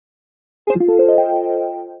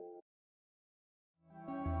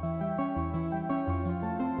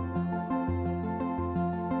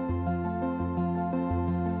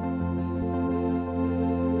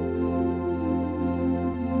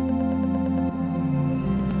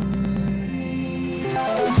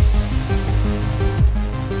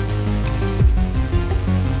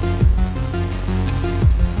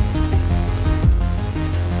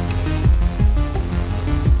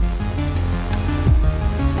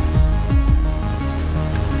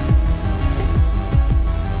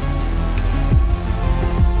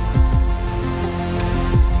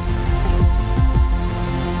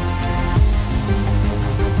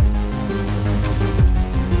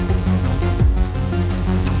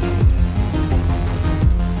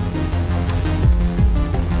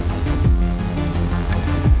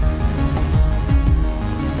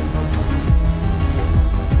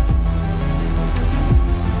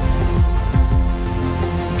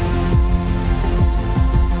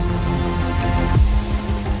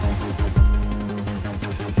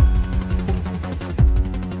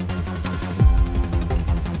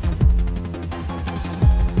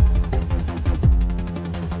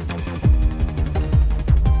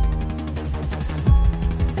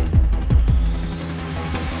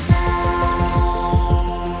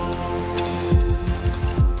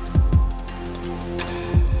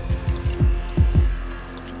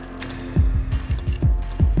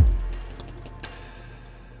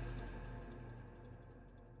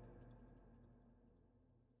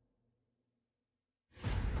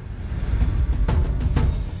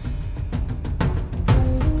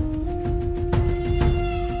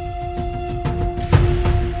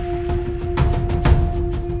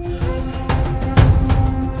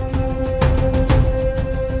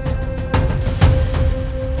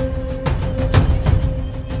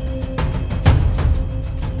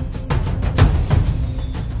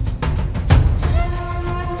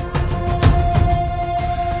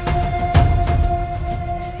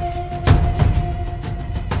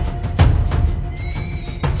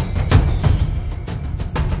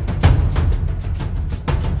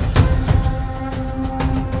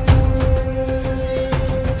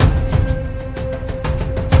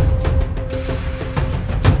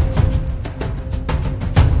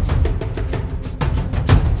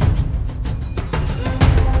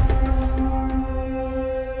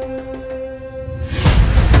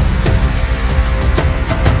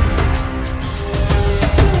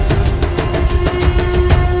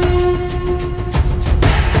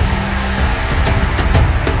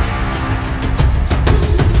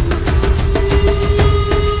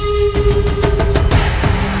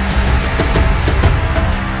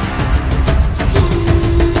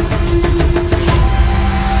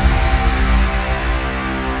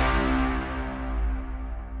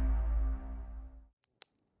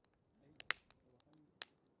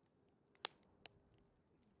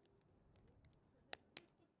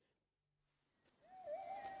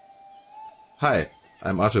Hi,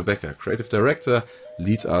 I'm Arthur Becker, creative director,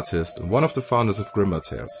 lead artist, and one of the founders of Grimbart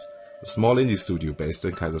Tales, a small indie studio based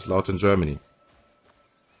in Kaiserslautern, Germany.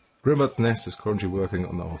 Grimbart's Nest is currently working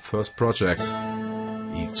on our first project,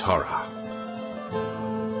 Itorah.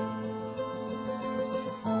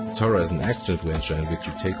 Itorah is an action-adventure in which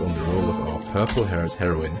you take on the role of our purple-haired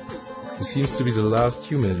heroine, who seems to be the last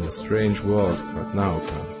human in a strange world called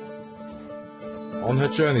Nahucan. On her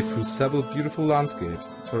journey through several beautiful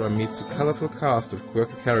landscapes, Itorah meets a colorful cast of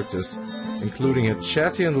quirky characters, including her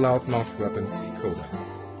chatty and loudmouthed weapon, Koda.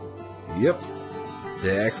 Yep,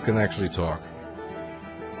 the axe can actually talk.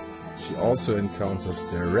 She also encounters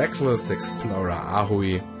the reckless explorer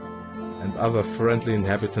Ahui and other friendly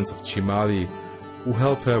inhabitants of Chimali who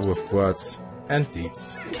help her with words and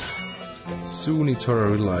deeds. Soon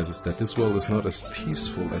Itorah realizes that this world is not as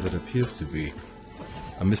peaceful as it appears to be.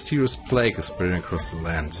 A mysterious plague is spreading across the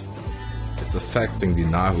land. It's affecting the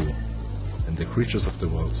Nahu, and the creatures of the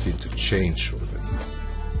world seem to change with it.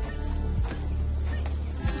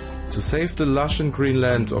 To save the lush and green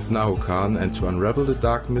land of Nahucan and to unravel the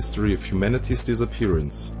dark mystery of humanity's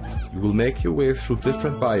disappearance, you will make your way through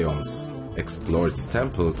different biomes, explore its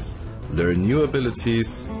temples, learn new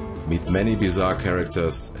abilities, meet many bizarre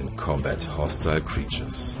characters, and combat hostile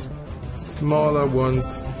creatures. Smaller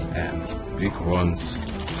ones and big ones.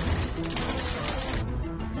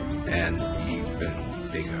 And even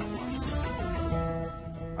bigger ones.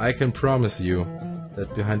 I can promise you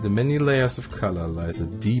that behind the many layers of color lies a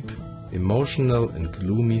deep, emotional and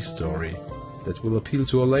gloomy story that will appeal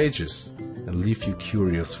to all ages and leave you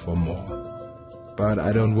curious for more. But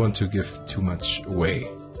I don't want to give too much away.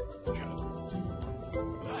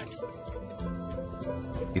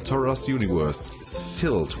 Itorah Itorah's universe is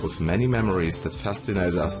filled with many memories that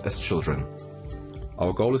fascinated us as children.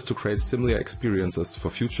 Our goal is to create similar experiences for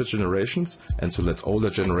future generations and to let older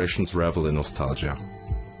generations revel in nostalgia.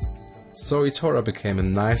 So Itorah became a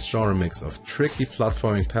nice genre mix of tricky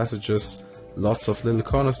platforming passages, lots of little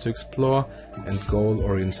corners to explore, and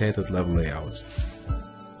goal-orientated level layout.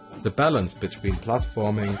 The balance between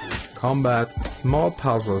platforming, combat, small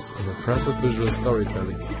puzzles, and impressive visual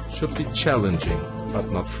storytelling should be challenging,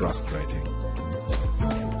 but not frustrating.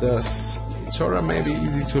 Thus, Itorah may be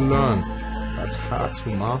easy to learn, but hard to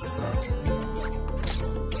master.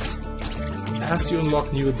 As you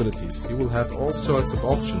unlock new abilities, you will have all sorts of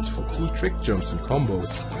options for cool trick jumps and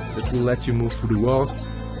combos that will let you move through the world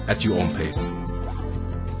at your own pace.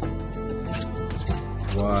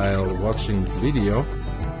 While watching this video,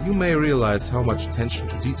 you may realize how much attention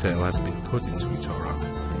to detail has been put into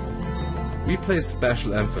Itorah. We place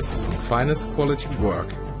special emphasis on finest quality work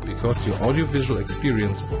because your audiovisual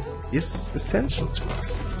experience is essential to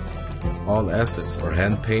us. All assets are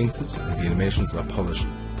hand-painted and the animations are polished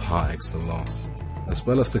par excellence, as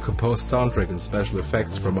well as the composed soundtrack and special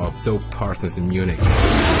effects from our dope partners in Munich.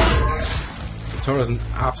 Itorah is an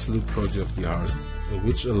absolute project of the art, in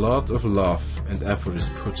which a lot of love and effort is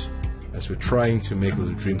put, as we're trying to make a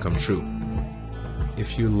little dream come true.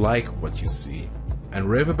 If you like what you see and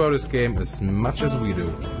rave about this game as much as we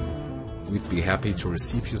do, we'd be happy to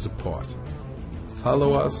receive your support.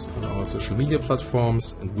 Follow us on our social media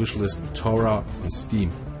platforms and wishlist Itorah on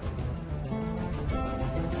Steam.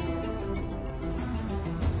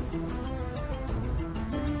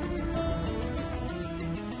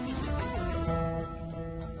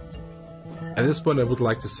 At this point I would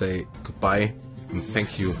like to say goodbye and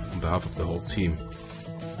thank you on behalf of the whole team.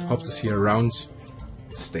 Hope to see you around.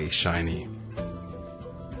 Stay shiny.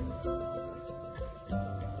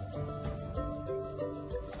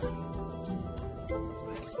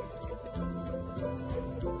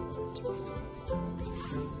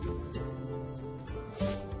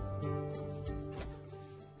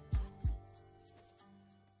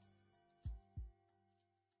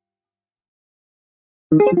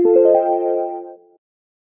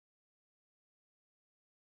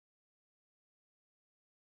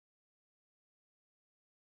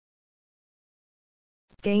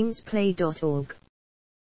 gamezplay.org